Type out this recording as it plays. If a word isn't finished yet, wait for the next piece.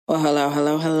Well,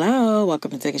 hello.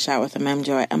 Welcome to Take a Shot with Amem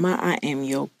Joy Emma. I am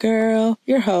your girl,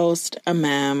 your host,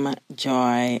 Amem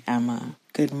Joy Emma.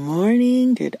 Good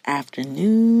morning, good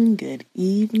afternoon, good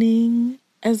evening.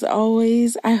 As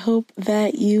always, I hope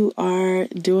that you are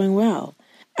doing well.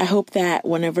 I hope that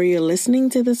whenever you're listening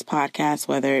to this podcast,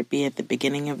 whether it be at the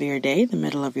beginning of your day, the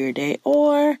middle of your day,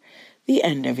 or the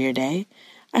end of your day,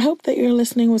 I hope that you're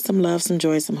listening with some love, some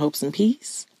joy, some hope, some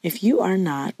peace. If you are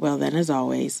not, well then, as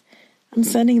always, I'm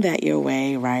sending that your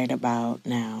way right about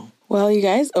now. Well, you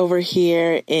guys, over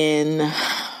here in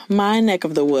my neck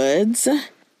of the woods,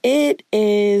 it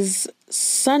is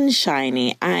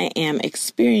sunshiny. I am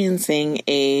experiencing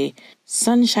a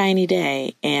sunshiny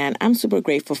day, and I'm super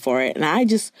grateful for it. And I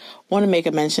just want to make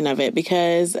a mention of it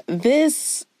because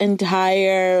this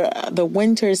the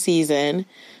winter season,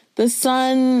 the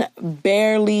sun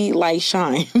barely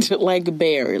shined,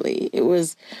 barely. It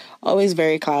was always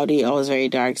very cloudy, always very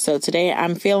dark. So today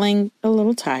I'm feeling a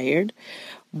little tired,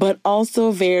 but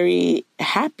also very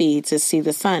happy to see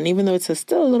the sun. Even though it's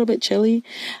still a little bit chilly,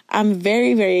 I'm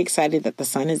very, very excited that the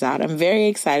sun is out. I'm very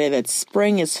excited that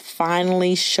spring is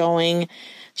finally showing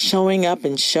up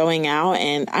and showing out,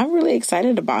 and I'm really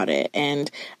excited about it.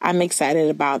 And I'm excited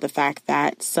about the fact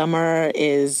that summer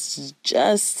is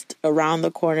just around the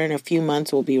corner. In a few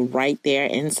months, we'll be right there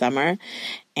in summer.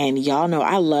 And y'all know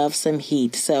I love some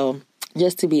heat. So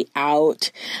just to be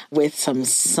out with some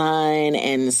sun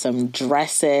and some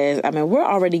dresses. I mean, we're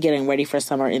already getting ready for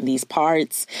summer in these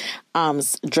parts.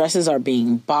 Dresses are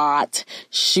being bought.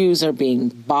 Shoes are being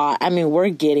bought. I mean, we're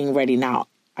getting ready now.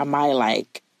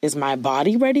 Is my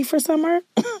body ready for summer?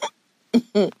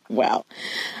 Well,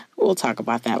 we'll talk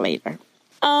about that later.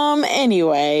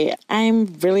 Anyway,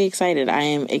 I'm really excited. I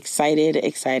am excited,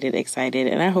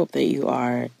 and I hope that you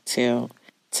are too.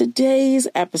 Today's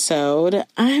episode,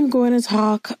 I'm going to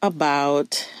talk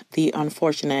about the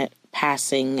unfortunate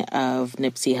passing of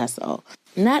Nipsey Hussle.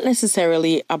 Not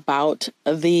necessarily about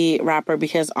the rapper,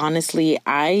 because honestly,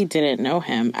 I didn't know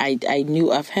him. I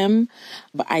knew of him,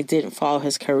 but I didn't follow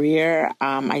his career.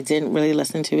 I didn't really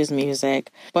listen to his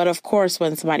music. But of course,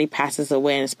 when somebody passes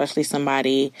away, and especially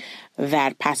somebody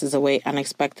that passes away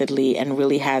unexpectedly and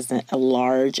really has a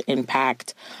large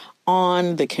impact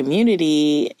on the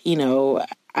community,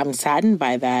 I'm saddened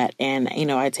by that. And,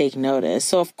 I take notice.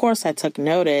 So of course I took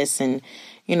notice, and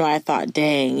I thought,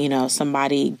 dang,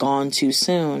 somebody gone too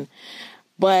soon.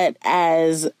 But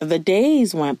as the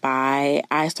days went by,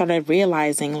 I started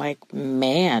realizing,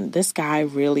 man, this guy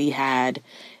really had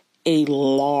a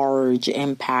large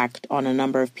impact on a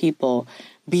number of people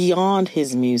beyond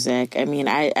his music. I mean,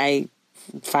 I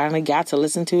finally got to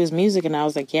listen to his music, and I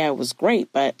was like, yeah, it was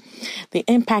great. But the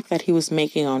impact that he was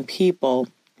making on people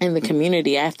in the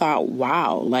community, I thought,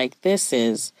 wow, this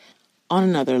is on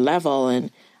another level.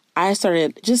 And I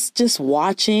started just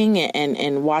watching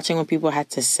and watching what people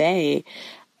had to say.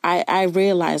 I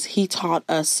realized he taught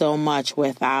us so much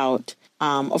without,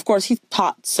 of course, he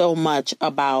taught so much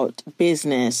about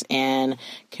business and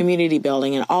community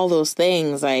building and all those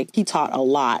things. He taught a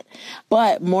lot.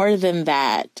 But more than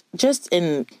that, just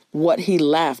in what he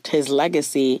left, his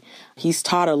legacy, he's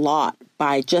taught a lot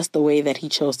by just the way that he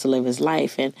chose to live his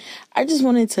life. And I just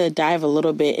wanted to dive a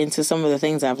little bit into some of the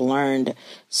things I've learned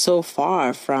so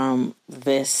far from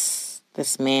this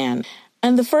man.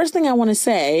 And the first thing I want to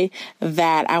say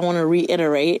that I want to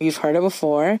reiterate, you've heard it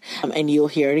before, and you'll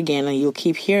hear it again, and you'll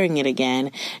keep hearing it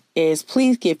again, is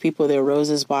please give people their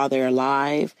roses while they're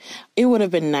alive. It would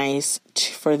have been nice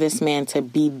for this man to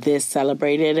be this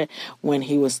celebrated when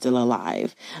he was still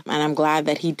alive. And I'm glad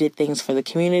that he did things for the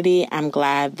community. I'm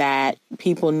glad that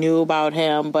people knew about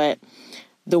him, but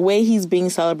the way he's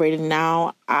being celebrated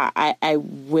now, I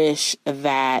wish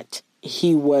that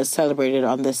he was celebrated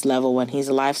on this level when he's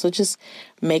alive. So just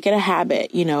make it a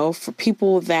habit, for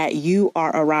people that you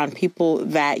are around, people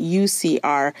that you see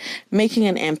are making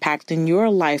an impact in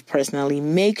your life personally.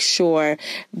 Make sure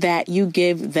that you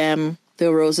give them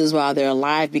the roses while they're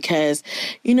alive, because,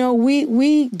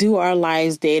 we do our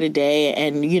lives day to day,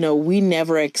 and, we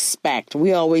never expect,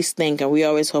 we always think, and we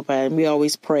always hope, and we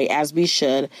always pray, as we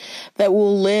should, that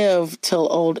we'll live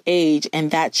till old age.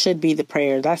 And that should be the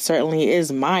prayer. That certainly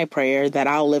is my prayer, that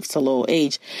I'll live till old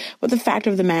age. But the fact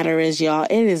of the matter is, y'all,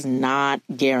 it is not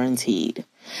guaranteed.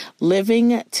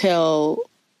 Living till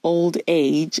old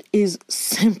age is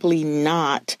simply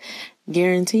not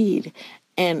guaranteed.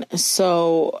 And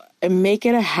so make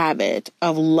it a habit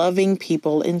of loving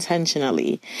people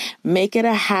intentionally. Make it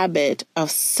a habit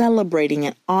of celebrating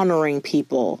and honoring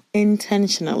people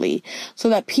intentionally, so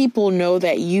that people know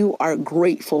that you are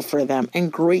grateful for them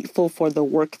and grateful for the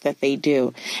work that they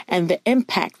do and the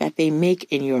impact that they make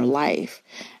in your life.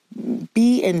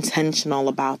 be intentional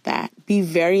about that. Be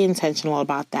very intentional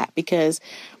about that, because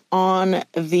on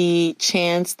the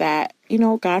chance that,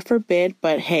 God forbid,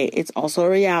 but hey, it's also a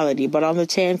reality, but on the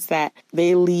chance that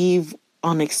they leave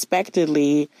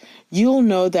unexpectedly, you'll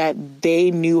know that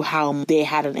they knew how they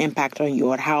had an impact on you,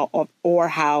 or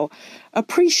how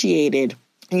appreciated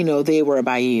they were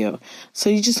by you. So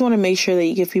you just want to make sure that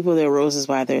you give people their roses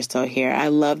while they're still here. I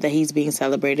love that he's being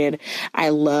celebrated. I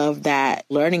love that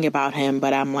learning about him,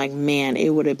 but I'm like, man, it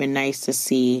would have been nice to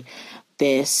see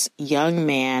this young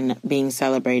man being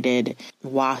celebrated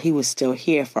while he was still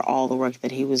here for all the work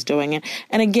that he was doing.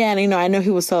 And again, I know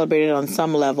he was celebrated on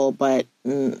some level, but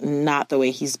not the way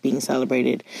he's being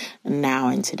celebrated now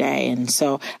and today. And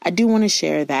so I do want to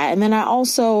share that. And then I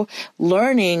also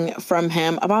learning from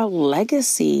him about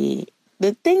legacy.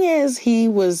 The thing is, he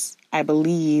was, I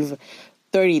believe,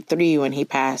 33 when he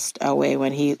passed away,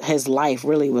 when his life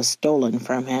really was stolen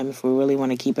from him, if we really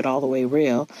want to keep it all the way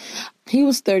real. He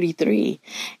was 33.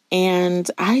 And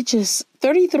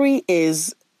 33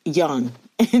 is young.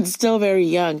 It's still very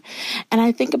young. And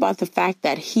I think about the fact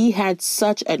that he had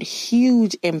such a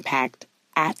huge impact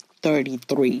at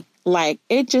 33. Like,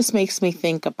 it just makes me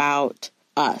think about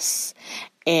us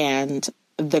and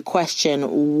the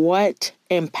question, what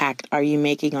impact are you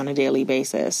making on a daily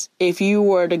basis? If you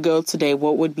were to go today,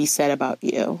 what would be said about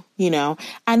you?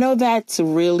 I know that's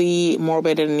really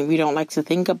morbid and we don't like to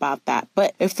think about that,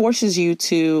 but it forces you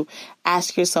to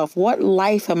ask yourself, what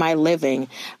life am I living?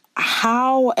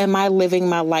 How am I living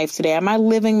my life today? Am I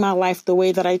living my life the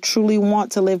way that I truly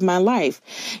want to live my life?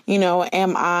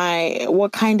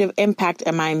 What kind of impact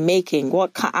am I making?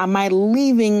 Am I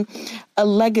leaving a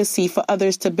legacy for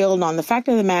others to build on? The fact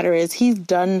of the matter is, he's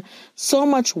done so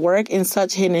much work in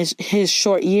his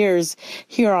short years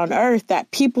here on earth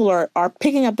that people are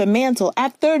picking up the mantle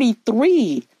at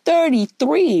 33.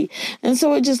 And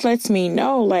so it just lets me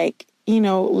know,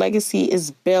 legacy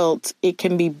is built. It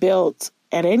can be built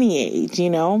at any age,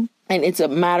 and it's a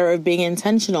matter of being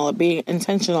intentional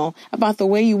about the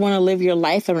way you want to live your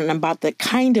life, and about the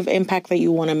kind of impact that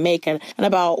you want to make, and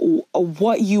about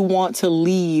what you want to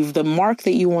leave, the mark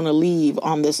that you want to leave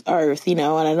on this earth, and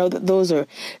I know that those are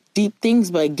deep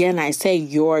things, but again, I say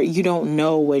you don't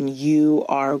know when you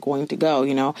are going to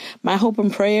go. My hope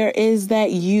and prayer is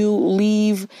that you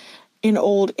leave in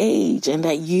old age, and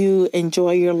that you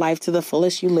enjoy your life to the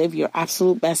fullest. You live your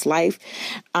absolute best life,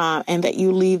 and that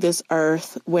you leave this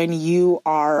earth when you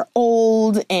are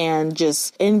old and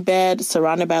just in bed,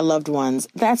 surrounded by loved ones.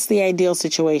 That's the ideal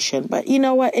situation. But you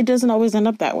know what? It doesn't always end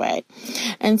up that way.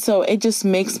 And so it just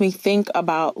makes me think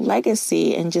about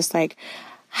legacy and just like,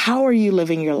 how are you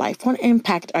living your life? What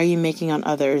impact are you making on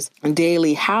others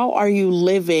daily? How are you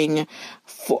living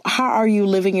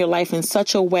your life in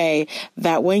such a way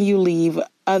that when you leave,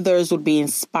 others would be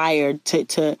inspired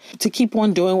to keep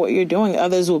on doing what you're doing?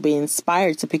 Others will be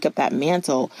inspired to pick up that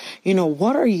mantle.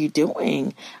 What are you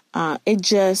doing? It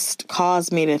just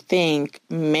caused me to think,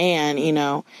 man,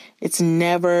 it's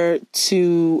never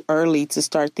too early to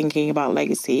start thinking about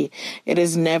legacy. It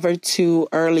is never too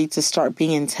early to start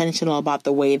being intentional about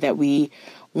the way that we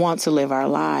want to live our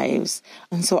lives.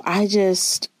 And so I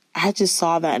just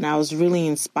saw that, and I was really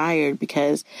inspired,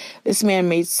 because this man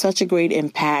made such a great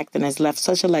impact and has left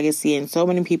such a legacy. And so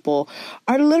many people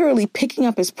are literally picking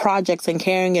up his projects and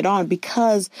carrying it on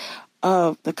because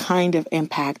of the kind of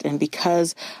impact and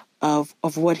because of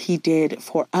what he did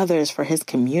for others, for his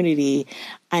community.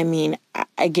 I mean,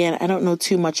 again, I don't know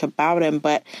too much about him,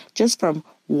 but just from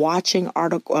watching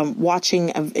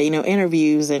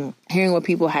interviews and hearing what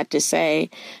people had to say,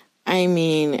 I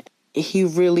mean, he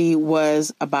really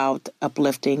was about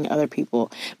uplifting other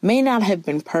people. May not have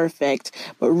been perfect,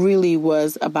 but really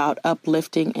was about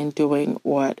uplifting and doing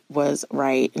what was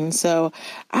right. And so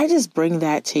I just bring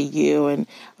that to you. And,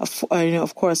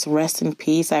 of course, rest in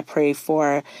peace. I pray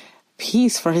for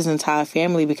peace for his entire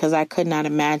family, because I could not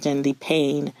imagine the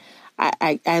pain.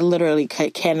 I literally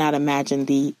cannot imagine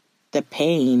the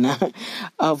pain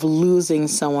of losing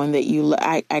someone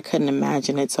that I couldn't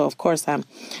imagine it. So, of course, I'm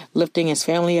lifting his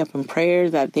family up in prayer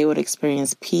that they would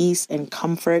experience peace and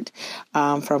comfort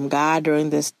from God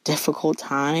during this difficult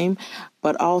time.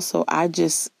 But also, I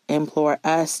just implore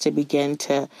us to begin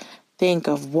to think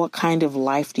of, what kind of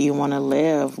life do you want to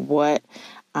live? What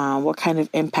What kind of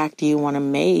impact do you want to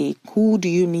make? Who do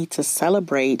you need to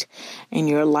celebrate in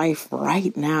your life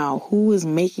right now? Who is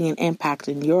making an impact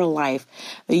in your life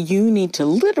that you need to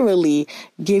literally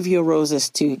give your roses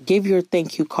to, give your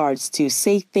thank you cards to,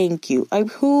 say thank you? Like,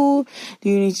 who do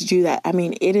you need to do that? I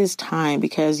mean, it is time,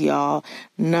 because y'all,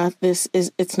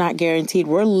 it's not guaranteed.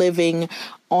 We're living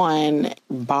on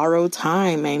borrowed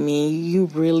time. I mean, you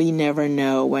really never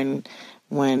know when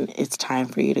it's time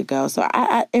for you to go. So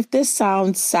if this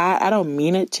sounds sad, I don't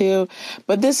mean it to,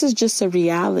 but this is just a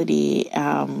reality.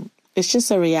 It's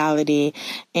just a reality.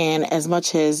 And as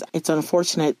much as it's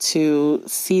unfortunate to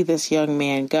see this young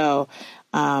man go,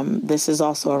 this is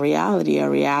also a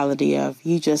reality of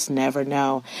you just never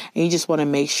know. And you just want to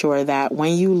make sure that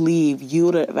when you leave, you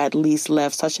would have at least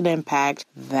left such an impact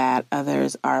that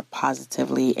others are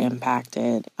positively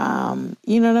impacted.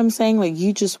 You know what I'm saying? Like,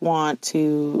 you just want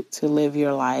to live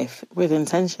your life with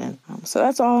intention. So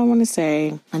that's all I want to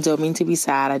say. I don't mean to be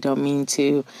sad. I don't mean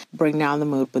to bring down the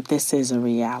mood, but this is a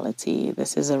reality.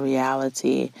 This is a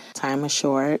reality. Time is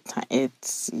short.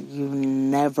 You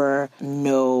never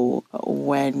know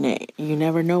when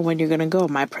you're going to go.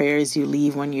 My prayer is you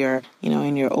leave when you're,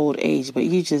 in your old age, but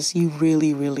you just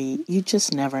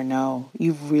never know.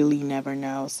 You really never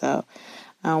know. So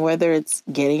whether it's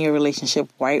getting your relationship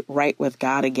right with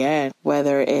God again,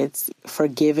 whether it's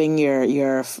forgiving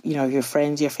your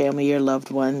friends, your family, your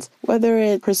loved ones, whether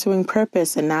it's pursuing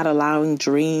purpose and not allowing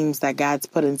dreams that God's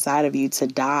put inside of you to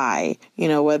die,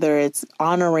 whether it's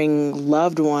honoring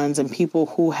loved ones and people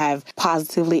who have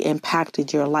positively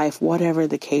impacted your life, whatever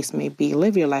the case may be,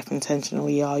 live your life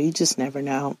intentionally, y'all. You just never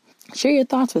know. Share your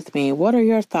thoughts with me. What are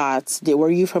your thoughts? Were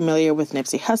you familiar with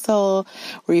Nipsey Hussle?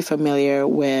 Were you familiar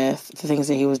with the things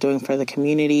that he was doing for the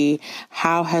community?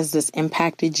 How has this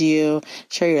impacted you?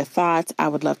 Share your thoughts. I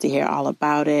would love to hear all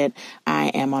about it. I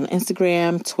am on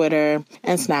Instagram, Twitter,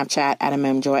 and Snapchat at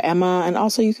MMJoyEmma. And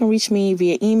also you can reach me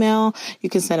via email. You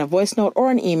can send a voice note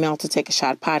or an email to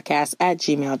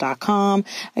takeashotpodcast@gmail.com.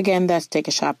 Again, that's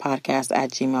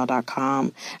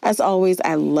takeashotpodcast@gmail.com. As always,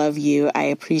 I love you. I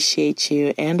appreciate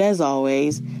you. And as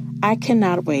always, I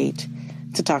cannot wait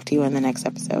to talk to you in the next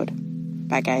episode.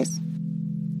 Bye, guys.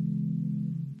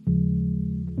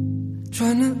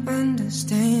 Trying to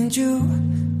understand you,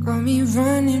 got me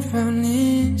running round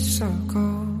in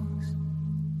circles.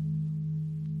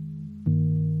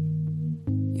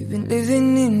 You've been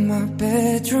living in my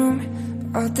bedroom,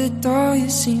 but out the door you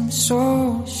seem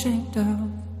so ashamed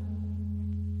of.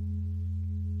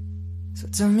 So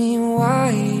tell me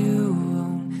why you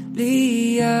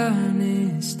be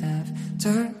honest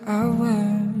after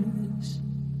hours.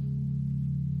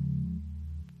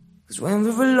 'Cause when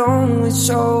we're alone, we're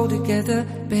so together.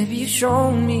 Baby, you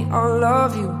shown me all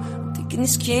of you. I'm thinking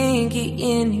this can't get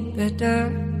any better.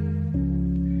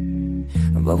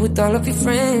 But with all of your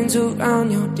friends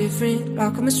around, you're different.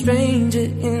 Like I'm a stranger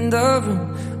in the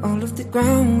room. All of the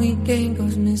ground we gained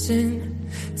goes missing.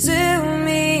 Tell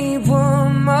me,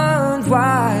 woman,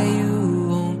 why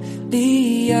you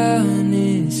be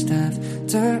honest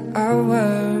after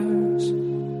hours.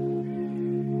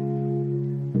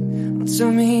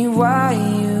 Tell me why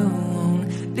you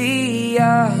won't be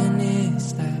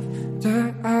honest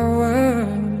after hours.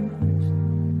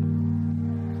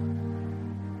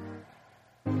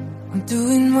 I'm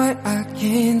doing what I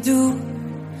can do,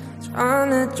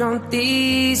 trying to jump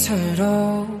these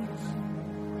hurdles.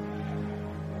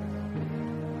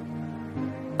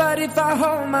 But if I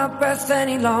hold my breath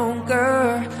any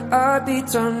longer, I'd be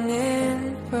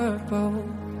turning purple.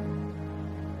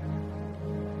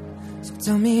 So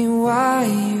tell me why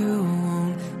you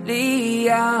won't be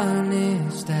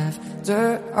honest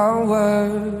after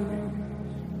hours.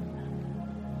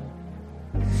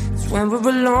 'Cause when we're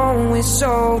alone, we're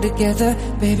so together.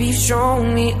 Baby, you've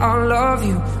shown me all of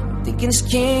you. I'm thinking this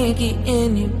can't get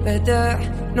any better,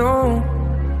 no.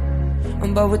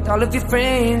 But with all of your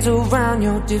friends around,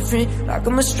 you're different. Like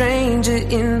I'm a stranger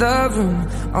in the room.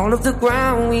 All of the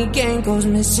ground we gained goes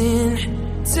missing.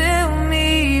 Tell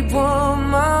me,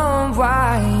 woman,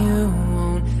 why you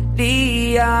won't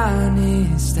be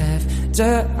honest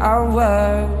after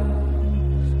hours.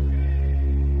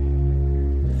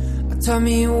 Tell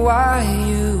me why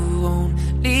you won't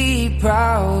be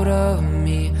proud of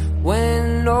me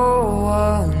when no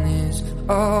one is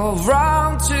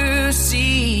around to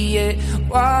see it.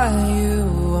 Why you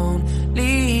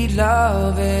only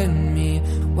loving me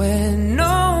when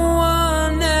no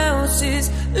one else is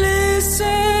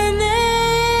listening?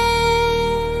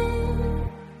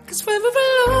 'Cause when we're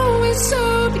alone, we're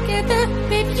so together.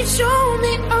 Baby, you show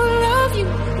me all of you.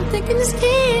 I'm thinking this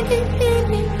can't get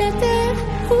any better.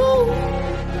 Ooh.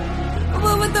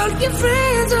 but with all your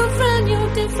friends around,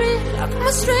 you're different. I'm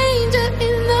a stranger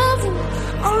in love.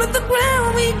 All of the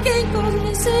ground we can't go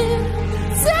missing.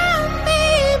 Tell me,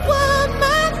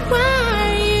 woman, why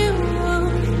you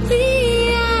won't be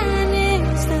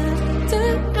honest after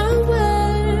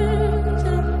hours.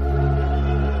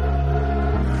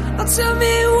 Oh, tell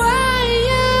me why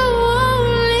you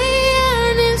only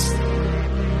honest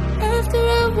after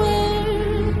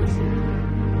hours.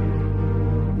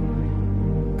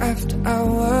 After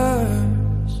hours.